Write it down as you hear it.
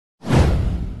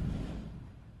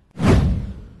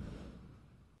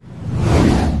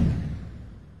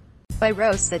by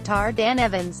Rositar Dan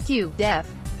Evans, Q. Def.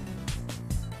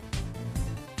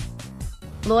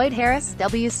 Lloyd Harris,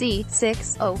 WC,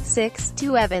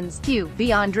 6-0-6-2 Evans, Q.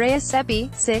 V. Andreas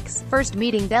Seppi, 6. First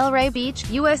meeting Delray Beach,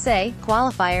 USA.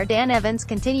 Qualifier Dan Evans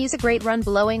continues a great run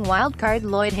blowing wildcard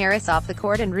Lloyd Harris off the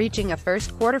court and reaching a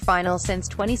first quarterfinal since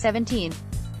 2017.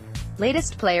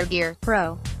 Latest player gear,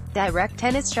 Pro. Direct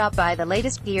tennis shop. Buy the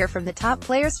latest gear from the top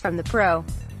players from the Pro.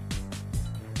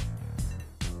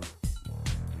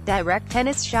 Direct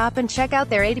Tennis Shop and check out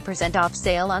their 80% off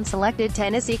sale on selected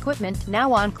tennis equipment,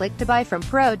 now on click to buy from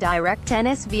Pro Direct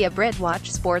Tennis via Britwatch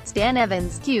Sports. Dan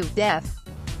Evans, Q. Def.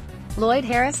 Lloyd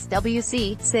Harris,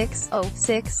 WC,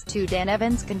 6-0-6-2 Dan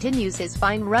Evans continues his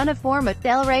fine run of form at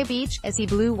Delray Beach, as he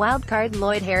blew wildcard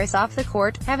Lloyd Harris off the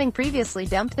court, having previously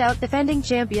dumped out defending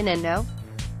champion and No.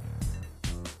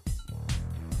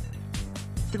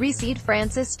 3 seed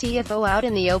Francis Tiafoe out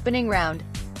in the opening round.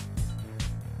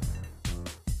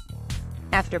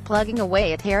 After plugging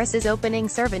away at Harris's opening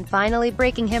serve and finally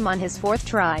breaking him on his 4th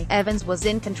try, Evans was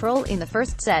in control in the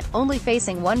first set, only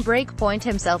facing one break point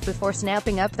himself before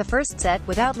snapping up the first set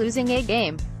without losing a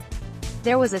game.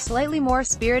 There was a slightly more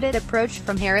spirited approach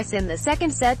from Harris in the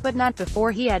second set, but not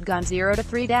before he had gone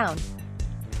 0-3 down.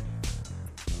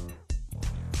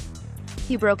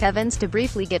 He broke Evans to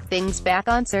briefly get things back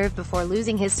on serve before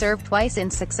losing his serve twice in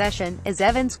succession, as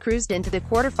Evans cruised into the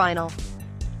quarterfinal.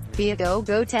 Via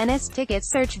Go Tennis Tickets.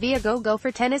 Search via Go for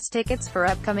tennis tickets for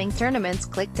upcoming tournaments.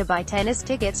 Click to buy tennis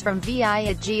tickets from VI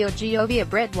at Geo via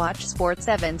Britwatch Sports.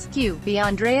 Evans, Q. V.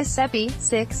 Andreas Seppi,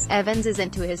 6. Evans is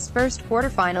into his first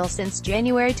quarterfinal since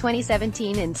January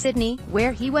 2017 in Sydney,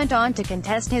 where he went on to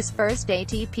contest his first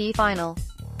ATP final.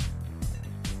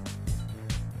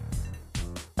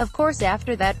 Of course,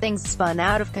 after that things spun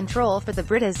out of control for the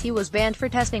Brit, as he was banned for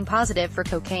testing positive for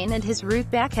cocaine, and his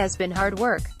route back has been hard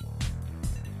work.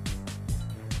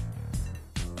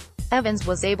 Evans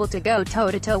was able to go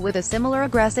toe-to-toe with a similar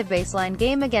aggressive baseline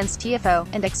game against Tiafoe,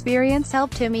 and experience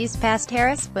helped him ease past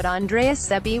Harris, but Andreas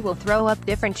Seppi will throw up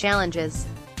different challenges.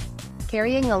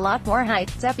 Carrying a lot more height,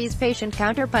 Seppi's patient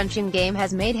counter-punching game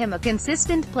has made him a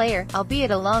consistent player,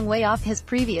 albeit a long way off his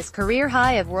previous career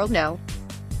high of World No.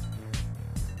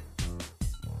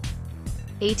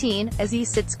 18, as he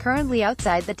sits currently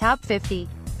outside the top 50.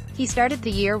 He started the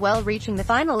year well, reaching the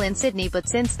final in Sydney, but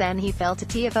since then he fell to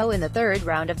Tiafoe in the 3rd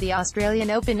round of the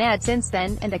Australian Open. Since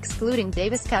then, and excluding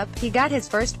Davis Cup, he got his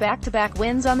first back-to-back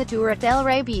wins on the tour at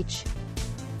Delray Beach.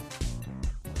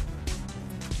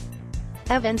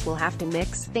 Evans will have to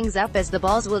mix things up, as the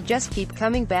balls will just keep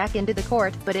coming back into the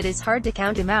court, but it is hard to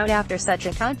count him out after such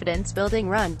a confidence-building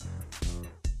run.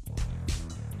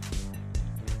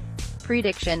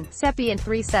 Prediction: Seppi in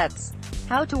 3 sets.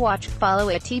 How to watch. Follow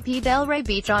ATP Delray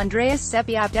Beach. Andreas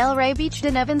Seppi at Delray Beach.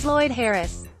 Dan Evans. Lloyd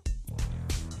Harris.